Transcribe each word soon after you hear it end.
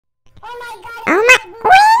Oh my,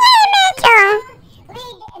 wait a minute.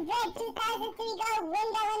 WEIRDBREAD2003 go win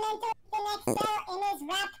the elemental the next cell in his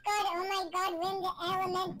wrapped card. Oh my god, win the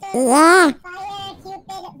elemental. Yeah. Fire,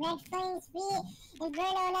 Cupid, red flames, free,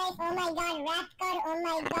 inferno knife. Oh my god, wrapped card. Oh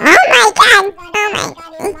my god. Oh my god. Oh my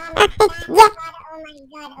god. His mom is yeah. Oh my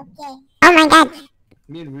god, okay. Oh my god.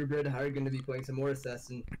 Me and WEIRDBREAD are going to be playing some more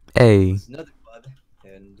Assassin. Hey. It's another mod,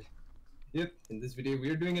 and yep, in this video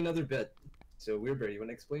we're doing another bet. So WEIRDBREAD, you want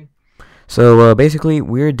to explain? So basically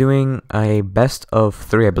we're doing a best of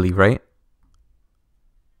 3, I believe, right?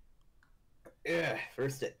 Yeah,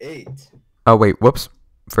 first to 8. Oh wait, whoops.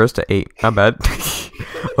 First to 8. Not bad.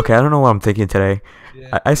 Okay, I don't know what I'm thinking today.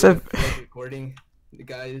 Yeah, I said recording the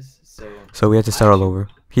guys, so we had to start all over.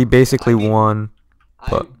 He basically won.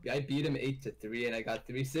 I beat him 8-3 and I got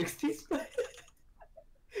 360s.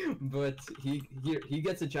 But he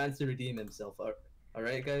gets a chance to redeem himself. All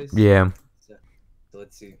right, guys? Yeah. So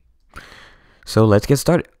let's see. So let's get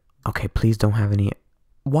started. Okay, please don't have any.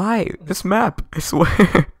 Why this map? I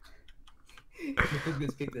swear.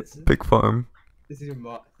 Pick this. Big farm. This is your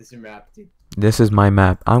map, dude. This is my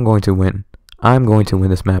map. I'm going to win. I'm going to win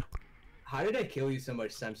this map. How did I kill you so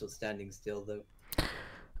much? I'm still standing still though.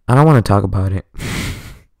 I don't want to talk about it.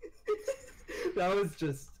 That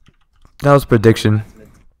was prediction.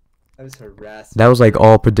 That was harassment. That was like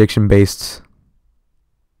all prediction based.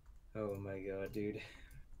 Oh my god, dude.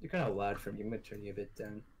 You're kind of loud for me. I'm gonna turn you a bit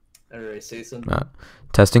down. Alright, say something.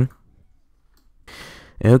 Testing.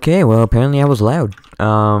 Okay, well apparently I was loud.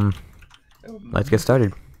 Let's get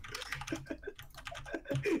started.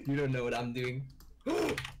 You don't know what I'm doing.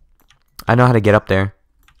 I know how to get up there.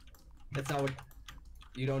 That's not what.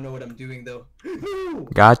 You don't know what I'm doing though.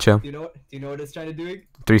 Gotcha. Do you know what it's trying to do?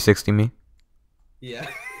 360 me. Yeah.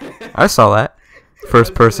 I saw that.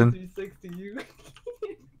 First person. 360 you.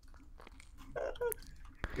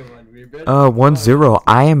 Come on, WEIRDBREAD. 1-0.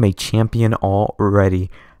 I am a champion already.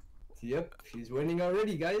 Yep, she's winning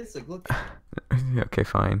already, guys. Like, look. Okay,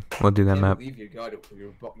 fine. We'll do that map. Believe your god,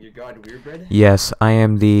 WEIRDBREAD. Yes, I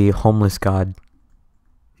am the homeless god.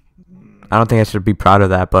 I don't think I should be proud of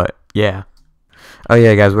that, but yeah. Oh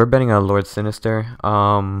yeah, guys, we're betting on Lord Sinister.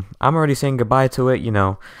 I'm already saying goodbye to it. You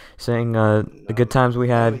know, saying the good times we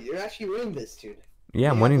had. No, you're actually winning this, dude.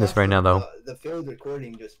 Yeah, I'm winning this right now, though. The failed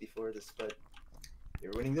recording just before this, but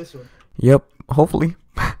you're winning this one. Yep, hopefully.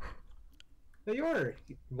 No, you are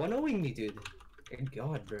 1-0ing me, dude. Thank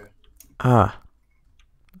God, bro. I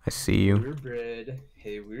see you. WEIRDBREAD.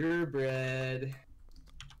 Hey, WEIRDBREAD.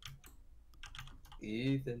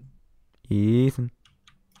 Ethan.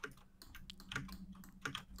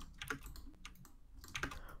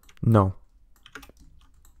 No.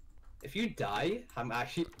 If you die, I'm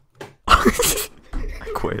actually. I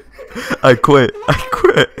quit. I quit.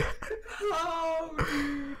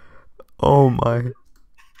 Oh my.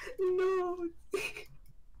 No.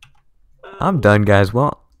 I'm done, guys.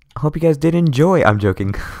 Well, I hope you guys did enjoy. I'm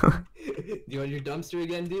joking. You want your dumpster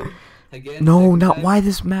again, dude? Again? No, not why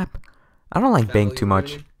this map. I don't like bank too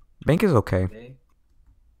much. Running? Bank is okay. Okay.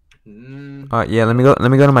 Yeah, let me go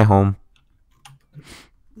to my home.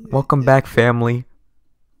 Welcome back, family.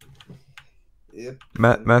 Yep.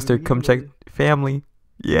 Master, come check family.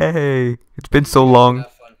 Yay! It's been so long.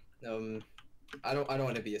 Have fun. I don't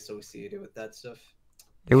want to be associated with that stuff.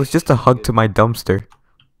 It was just a hug to my dumpster.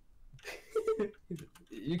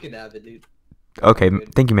 You can have it, dude. Okay,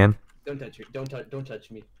 thank you, man. Don't touch me. Don't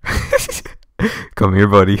touch me. Come here,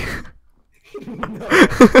 buddy. No.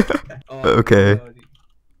 Oh, Okay. no.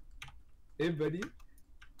 Hey, buddy.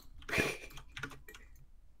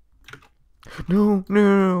 No,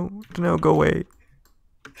 go away.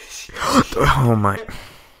 Oh my.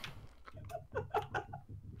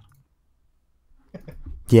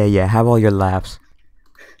 Yeah, have all your laughs.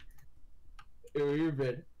 Hey,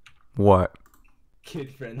 WEIRDBREAD. What?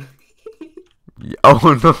 Kid friendly.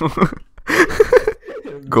 Oh no.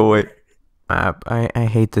 Go away. Map. I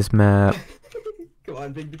hate this map. Come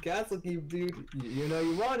on, big the castle keep, dude. You know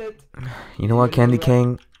you want it. You know what, Candy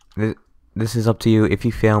King? This is up to you. If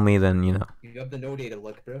you fail me, then you know. You have the no data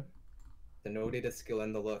look, bro. The no data skill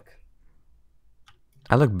and the look.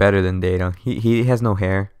 I look better than Data. He has no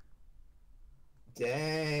hair.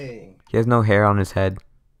 Dang. He has no hair on his head.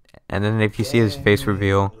 And then if you see his face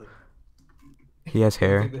reveal, he has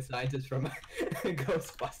hair. Like the scientist from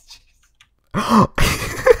Ghostbusters.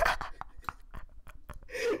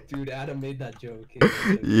 Dude, Adam made that joke.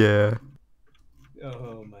 Yeah.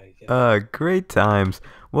 Oh my god. Great times.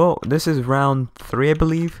 Well, this is round 3, I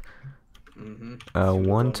believe.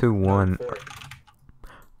 1-1.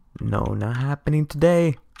 No, not happening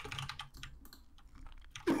today.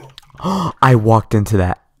 I walked into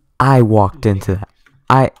that. I walked into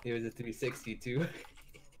that. It was a 360 too.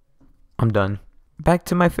 I'm done. Back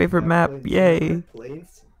to my favorite map. Planes, Yay. remember?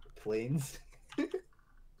 Planes.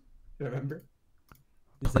 Remember?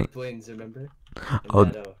 You said planes, remember? Oh.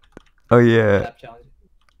 That, Oh yeah. map challenge.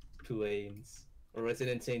 Planes. Or was it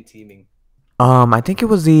insane teaming? I think it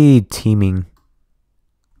was the teaming.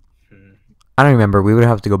 I don't remember. We would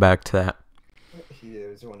have to go back to that. Yeah, it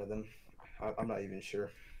was one of them. I'm not even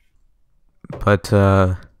sure. But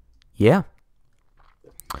yeah.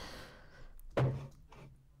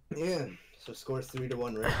 Yeah. So score's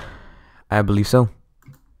 3-1, right? I believe so.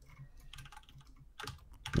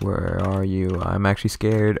 Where are you? I'm actually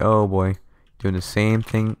scared. Oh boy. Doing the same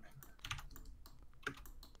thing.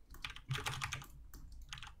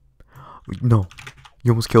 No.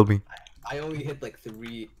 You almost killed me. I only hit like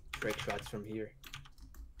 3 trick shots from here.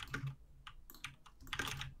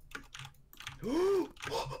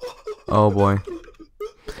 Oh boy.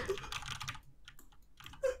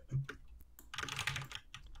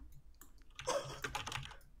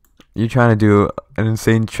 You're trying to do an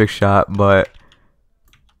insane trick shot, but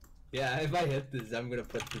Yeah, if I hit this, I'm gonna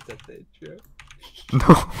put this at the intro.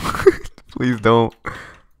 no. Please don't.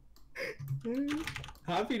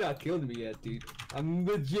 How have you not killed me yet, dude? I'm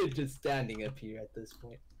legit just standing up here at this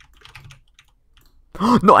point.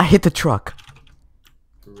 No, I hit the truck.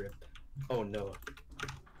 Rip. Oh no.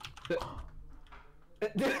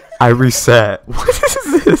 I reset. What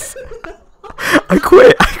is this? I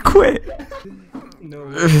quit. No.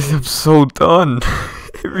 I'm so done.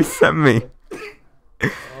 It reset me.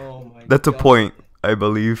 Oh my god. That's a point, I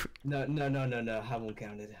believe. No. I won't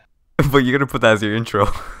count it. But you're gonna put that as your intro.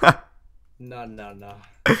 No.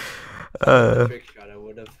 Trick shot, I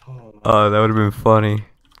would have. Oh, that would have been funny.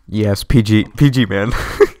 Yes, PG, man.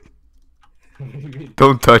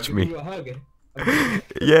 Don't touch Give me. you a hug.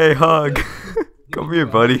 Yay, hug. Come here,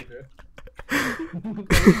 buddy.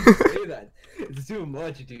 Don't say that. It's too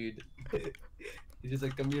much, dude. You're just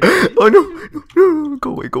like, come here. Oh no,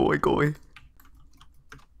 go away.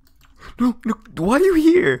 No, why are you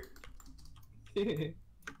here?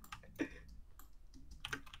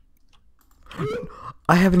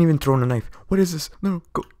 I haven't even thrown a knife. What is this? No,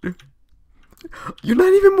 go. You're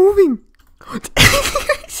not even moving.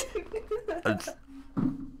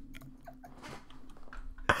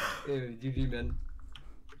 Ew, GG, man.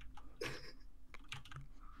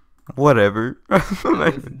 Whatever.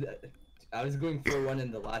 I was going 4-1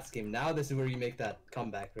 in the last game. Now this is where you make that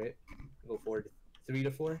comeback, right? Go forward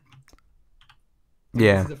 3-4.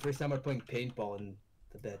 Yeah. This is the first time we're playing paintball in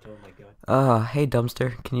the bed. Oh my god. Hey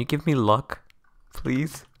Dumpster, can you give me luck,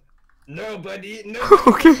 please? No, buddy. No.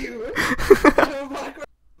 Okay. You.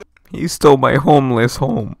 He stole my homeless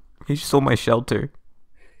home. He stole my shelter.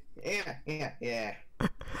 Yeah.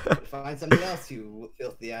 Find something else, you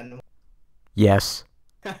filthy animal. Yes,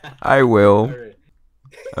 I will. Alright.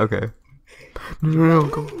 Okay. No,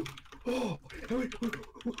 go.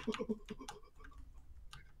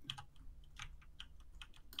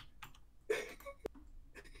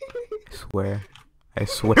 I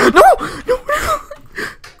swear. No!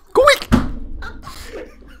 Go away!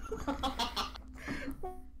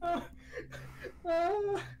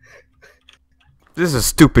 This is a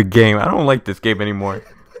stupid game. I don't like this game anymore.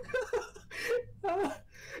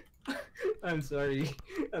 I'm sorry.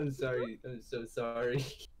 I'm so sorry.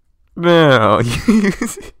 No.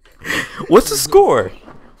 What's the score?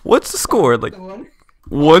 Like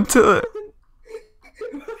 1 to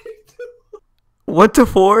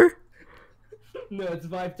 4? No, it's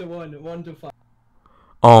 5-1.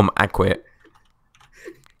 1-5. I quit.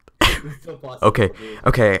 It's still possible, Okay. dude.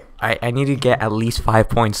 Okay. I need to get at least 5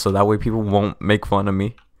 points so that way people won't make fun of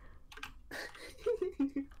me.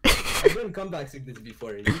 I've done comebacks like this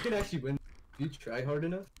before. You can actually win if you try hard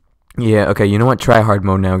enough. Yeah. Okay. You know what? Try hard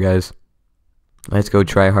mode now, guys. Let's go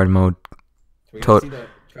try hard mode. We're gonna see the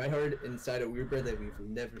try hard inside a WEIRDBREAD that we've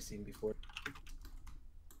never seen before.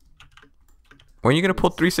 When are you gonna pull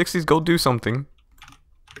 360s? Go do something.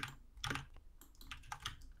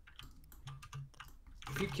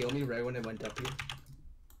 Did you kill me right when I went up here?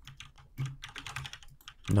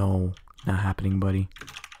 No, not happening, buddy.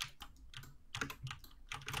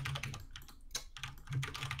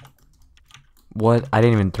 What? I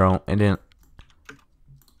didn't even throw. I didn't.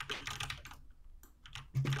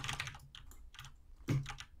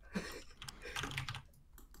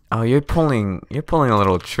 Oh, you're pulling a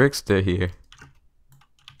little trickster here.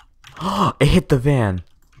 Oh, it hit the van.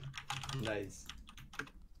 Nice.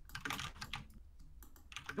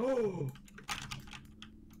 Oh!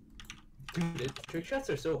 Dude, trick shots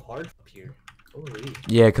are so hard up here. Holy.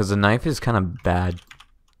 Yeah, because the knife is kind of bad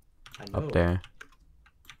I know. up there.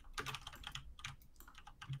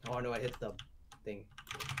 Oh no, I hit the thing.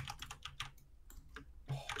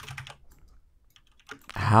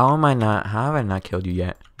 How have I not killed you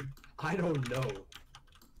yet? I don't know.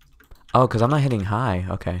 Oh, because I'm not hitting high.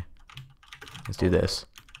 Okay. Let's do this.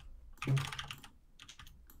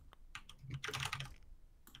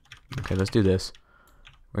 Okay, let's do this.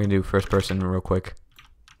 We're gonna do first person real quick.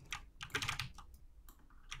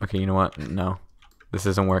 Okay, you know what? No. This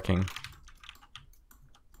isn't working.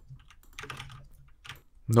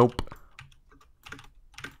 Nope.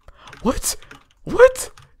 What?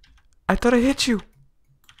 What? I thought I hit you.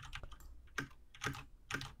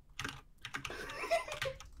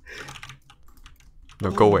 No,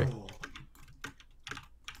 go away.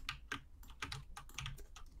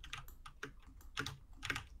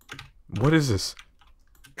 What is this?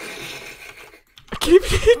 I can't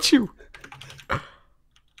even hit you.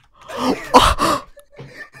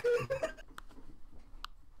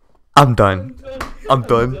 I'm done. I'm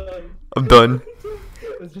done. I'm done.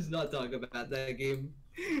 Let's just not talk about that game.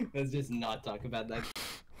 Let's just not talk about that.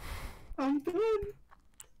 I'm done.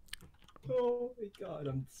 Oh my god,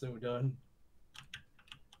 I'm so done.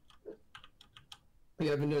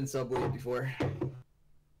 Yeah, I've been doing Subway before.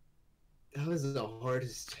 That was the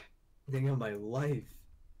hardest thing of my life.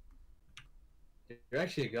 You're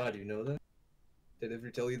actually a god, you know that? Did I ever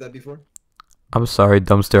tell you that before? I'm sorry,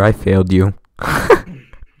 Dumpster. I failed you.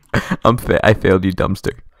 I failed you,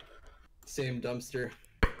 Dumpster. Same Dumpster.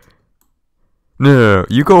 No.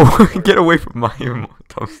 You go get away from my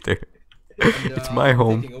dumpster. It's my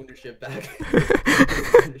home. Taking ownership back.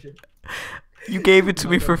 You gave it to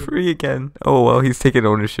me for free again. Oh well, he's taking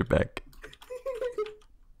ownership back.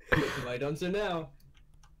 My dumpster now.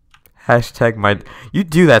 Hashtag my. You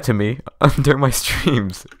do that to me during my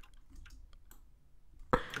streams.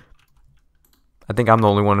 I think I'm the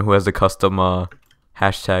only one who has a custom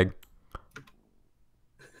hashtag.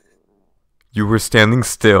 You were standing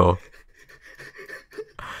still.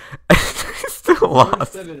 Still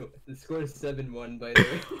lost. The score is 7-1, by the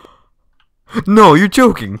way. No, you're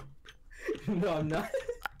joking. No, I'm not.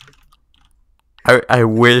 I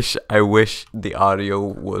wish the audio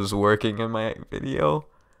was working in my video.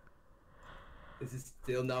 Is it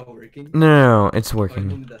still not working? No, it's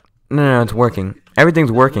working. No, it's working.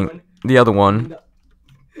 Everything's working. The other one.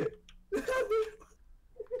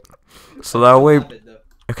 So that way.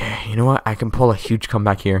 Okay, you know what? I can pull a huge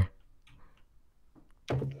comeback here.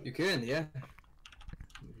 You can, yeah.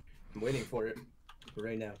 I'm waiting for it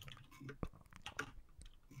right now.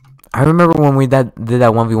 I remember when we did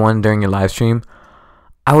that 1v1 during your live stream.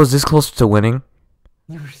 I was this close to winning.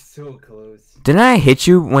 You were so close. Didn't I hit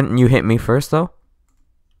you when you hit me first, though?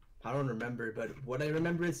 I don't remember, but what I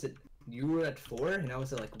remember is that you were at 4 and I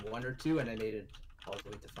was at like 1 or 2 and I made it all the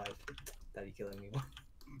way to 5. Daddy killing me.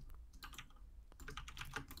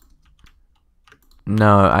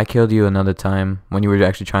 No, I killed you another time when you were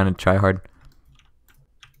actually trying to try hard.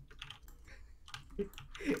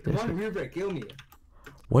 Come on, WEIRDBREAD, kill me.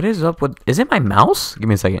 What is up with... Is it my mouse? Give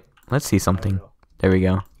me a second. Let's see something. There we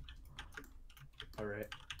go. Alright.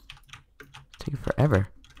 Take forever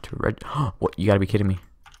to what? You gotta be kidding me.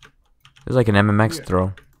 This is like an MMX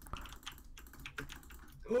throw.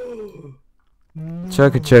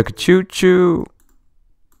 Chugga chugga choo choo.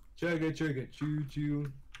 Chugga chugga choo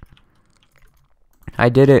choo. I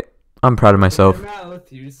did it. I'm proud of myself.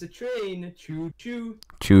 Here's the train. Choo choo.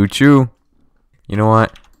 Choo choo. You know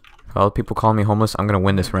what? For all the people calling me homeless, I'm gonna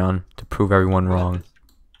win this round to prove everyone wrong.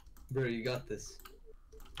 Bro, you got this.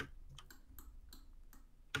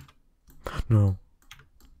 No.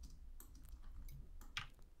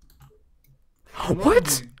 Come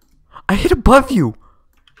What? on, I hit above you.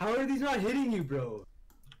 how are these not hitting you, bro?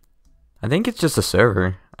 I think it's just a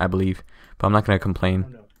server, I believe. But I'm not gonna complain.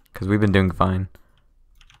 Oh no. Because we've been doing fine.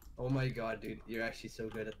 Oh my god, dude. You're actually so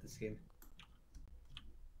good at this game.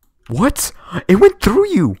 What? It went through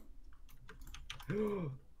you.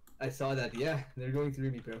 I saw that. Yeah, they're going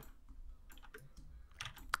through me, bro.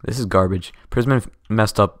 This is garbage. Prisman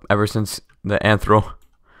messed up ever since the anthro.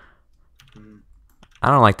 I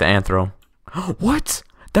don't like the anthro. What?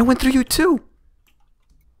 That went through you too.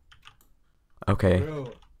 Okay.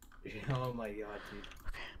 Bro. Oh my god, dude.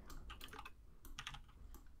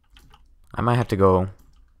 I might have to go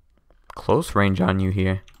close range on you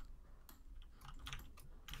here.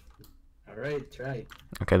 Alright, try.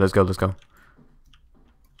 Okay, let's go, let's go.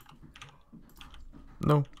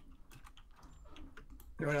 No.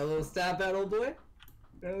 You want a little stab battle, boy?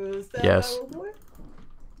 You want a little stab Yes. battle, boy?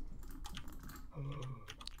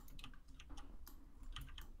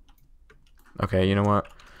 Okay, you know what?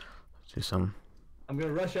 Let's do some. I'm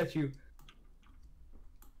gonna rush at you.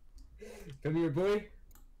 Come here, boy.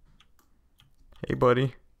 Hey,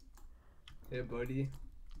 buddy. Hey, buddy.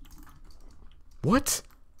 What?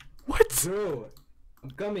 What? Bro, I'm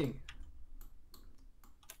coming.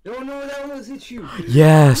 No, that almost hit you.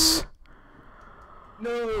 Yes. No.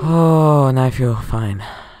 Oh, and I feel fine.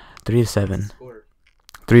 3-7. Score.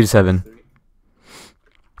 3-7.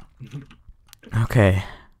 3. Okay.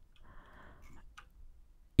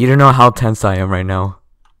 You don't know how tense I am right now.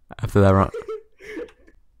 After that round.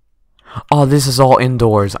 Oh, this is all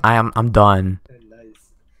indoors. I'm done.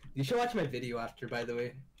 Nice. You should watch my video after, by the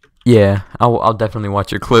way. Yeah, I'll definitely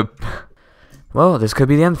watch your clip. Well, this could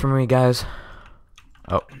be the end for me, guys.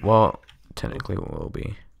 Oh, well, technically it will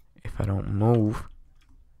be if I don't move.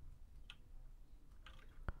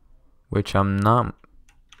 Which I'm not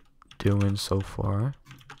doing so far.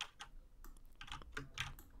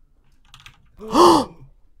 No.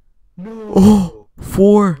 Oh,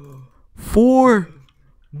 4.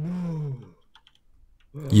 No.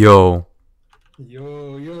 Yo.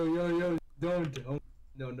 Yo. Don't.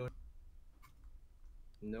 No.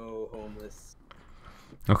 No homeless.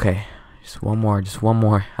 Okay, just one more.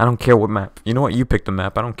 I don't care what map. You know what? You pick the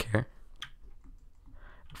map. I don't care.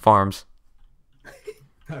 Farms.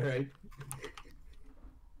 Alright.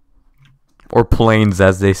 Or plains,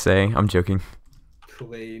 as they say. I'm joking.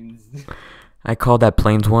 Planes. I called that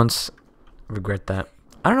plains once. Regret that.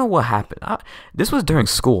 I don't know what happened. This was during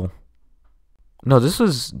school. No, this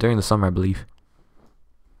was during the summer, I believe.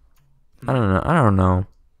 I don't know.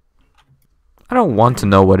 I don't want to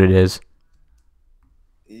know what it is.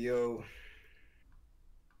 Yo.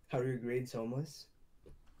 How are your grades, homeless?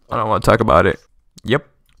 I don't want to talk about it. Yep.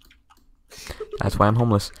 That's why I'm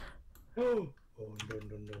homeless. Oh, no.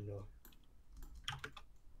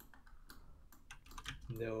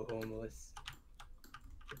 No homeless.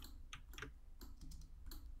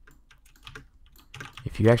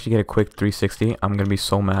 If you actually get a quick 360, I'm gonna be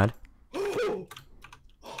so mad. Oh,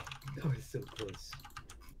 that was so close.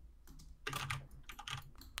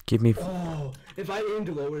 Give me. Oh, if I aimed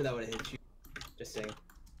lower, that would have hit you. Just saying.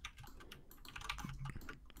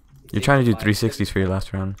 You're trying to do 360s for your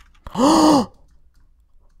last round. 5?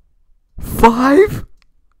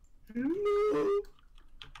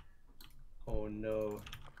 Oh no.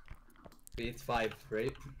 Wait, it's 5,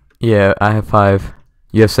 right? Yeah, I have 5.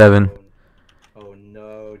 You have 7. Oh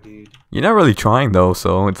no, dude. You're not really trying though,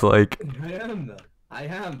 so it's like. I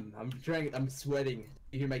am. I'm trying. I'm sweating.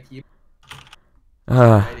 You hear my key?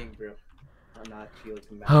 Uh. Sweating, bro. I'm not feeling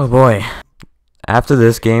mad. Oh boy. After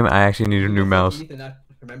this game, I actually need a new mouse. Ethan,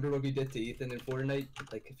 remember what we did to Ethan in Fortnite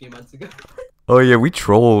like a few months ago? Oh yeah, we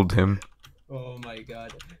trolled him. Oh my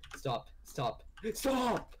god. Stop. You're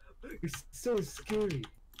so scary.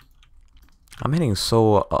 I'm hitting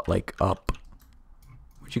so like up.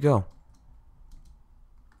 Where'd you go?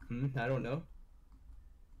 I don't know.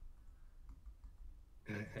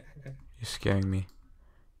 You're scaring me.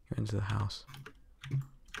 You're into the house.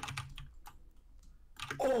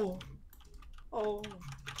 Oh.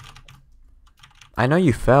 I know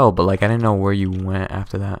you fell, but like I didn't know where you went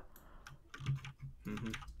after that.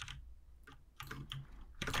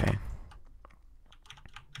 Okay.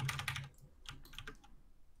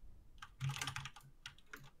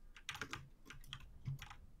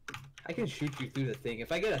 I can shoot you through the thing.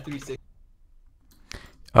 If I get a 360.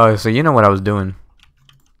 Oh, so you know what I was doing.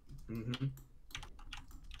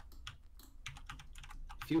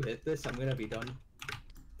 If you hit this, I'm gonna be done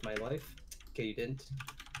with my life. Okay, you didn't.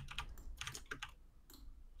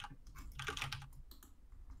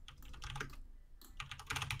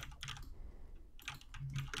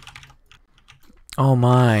 Oh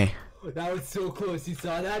my. That was so close. You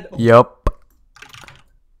saw that? Oh. Yup.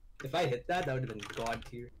 If I hit that, that would have been god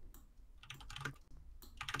tier.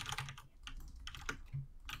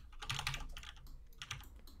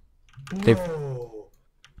 No.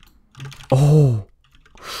 Oh.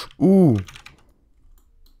 Ooh.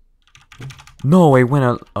 No, it went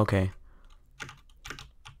out. Okay.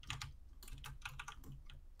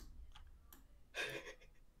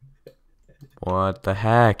 What the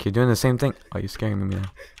heck? You're doing the same thing. Oh, you're scaring me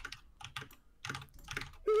now.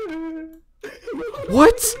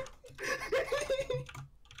 What?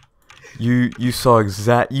 You saw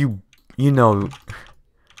you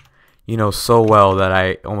know so well that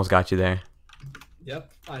I almost got you there.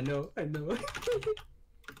 Yep, I know.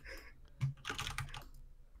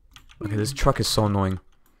 Okay, this truck is so annoying.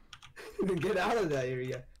 Get out of that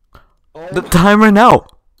area. Oh. The time ran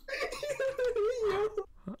out.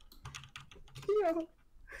 Yo.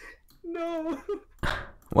 No.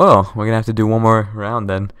 Well, we're gonna have to do one more round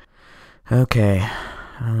then. Okay.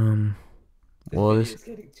 This is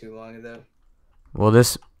getting too long though. Will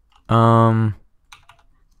this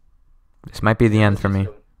This might be the end for me.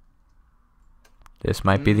 Go. This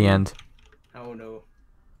might be the end. Oh no.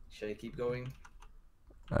 Should I keep going?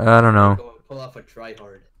 I don't know. Go, pull off a try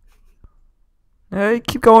hard.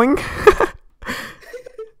 Keep going.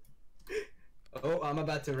 Oh, I'm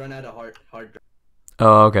about to run out of hard.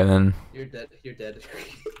 Oh, okay then. You're dead. You're dead.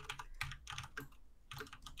 You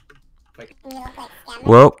look like scammer.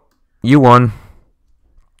 Well, you won.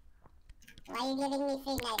 Why are you giving me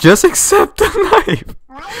free knife? Just accept the knife.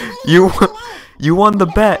 Why are you You giving me free knife? you won the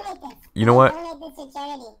bet. You know what? Donate this to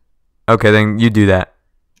charity. Okay, then you do that.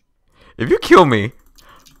 If you kill me,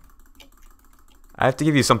 I have to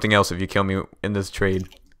give you something else if you kill me in this trade.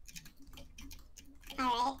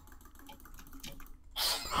 Alright.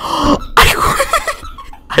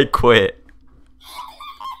 I quit.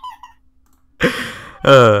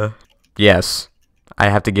 Yes. I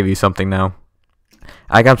have to give you something now.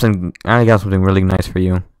 I got something really nice for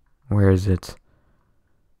you. Where is it?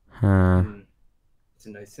 It's a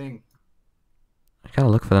nice thing. I gotta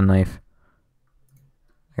look for the knife.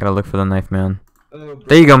 Man. Oh,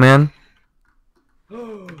 There you go, man.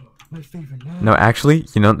 My favorite knife. No, actually,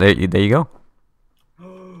 you know, there you go.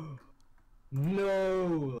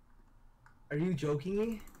 No. Are you joking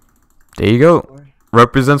me? There you go. Or...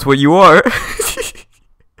 Represents what you are.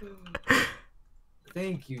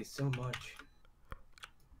 Thank you so much.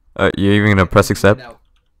 You're even gonna press accept? Now.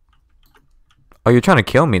 Oh, you're trying to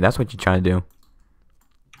kill me. That's what you're trying to do.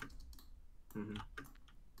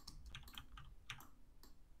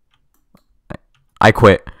 I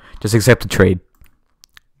quit. Just accept the trade.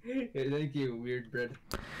 Thank you, weird bread.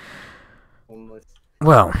 Homeless.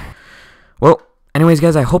 Well, anyways,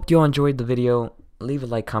 guys, I hope you all enjoyed the video. Leave a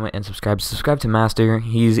like, comment, and subscribe. Subscribe to Master.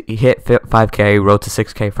 He hit 5K, road to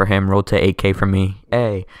 6K for him, road to 8K for me.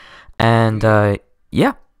 Hey. And,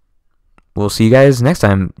 yeah. We'll see you guys next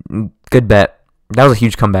time. Good bet. That was a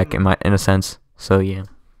huge comeback in a sense. So, yeah.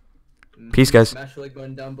 Peace, guys. Smash the like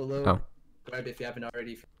button down below. Oh. Subscribe if you haven't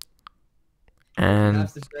already. And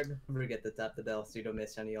Don't forget to tap the bell so you don't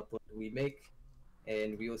miss any upload we make.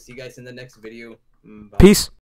 And we will see you guys in the next video. Bye. peace.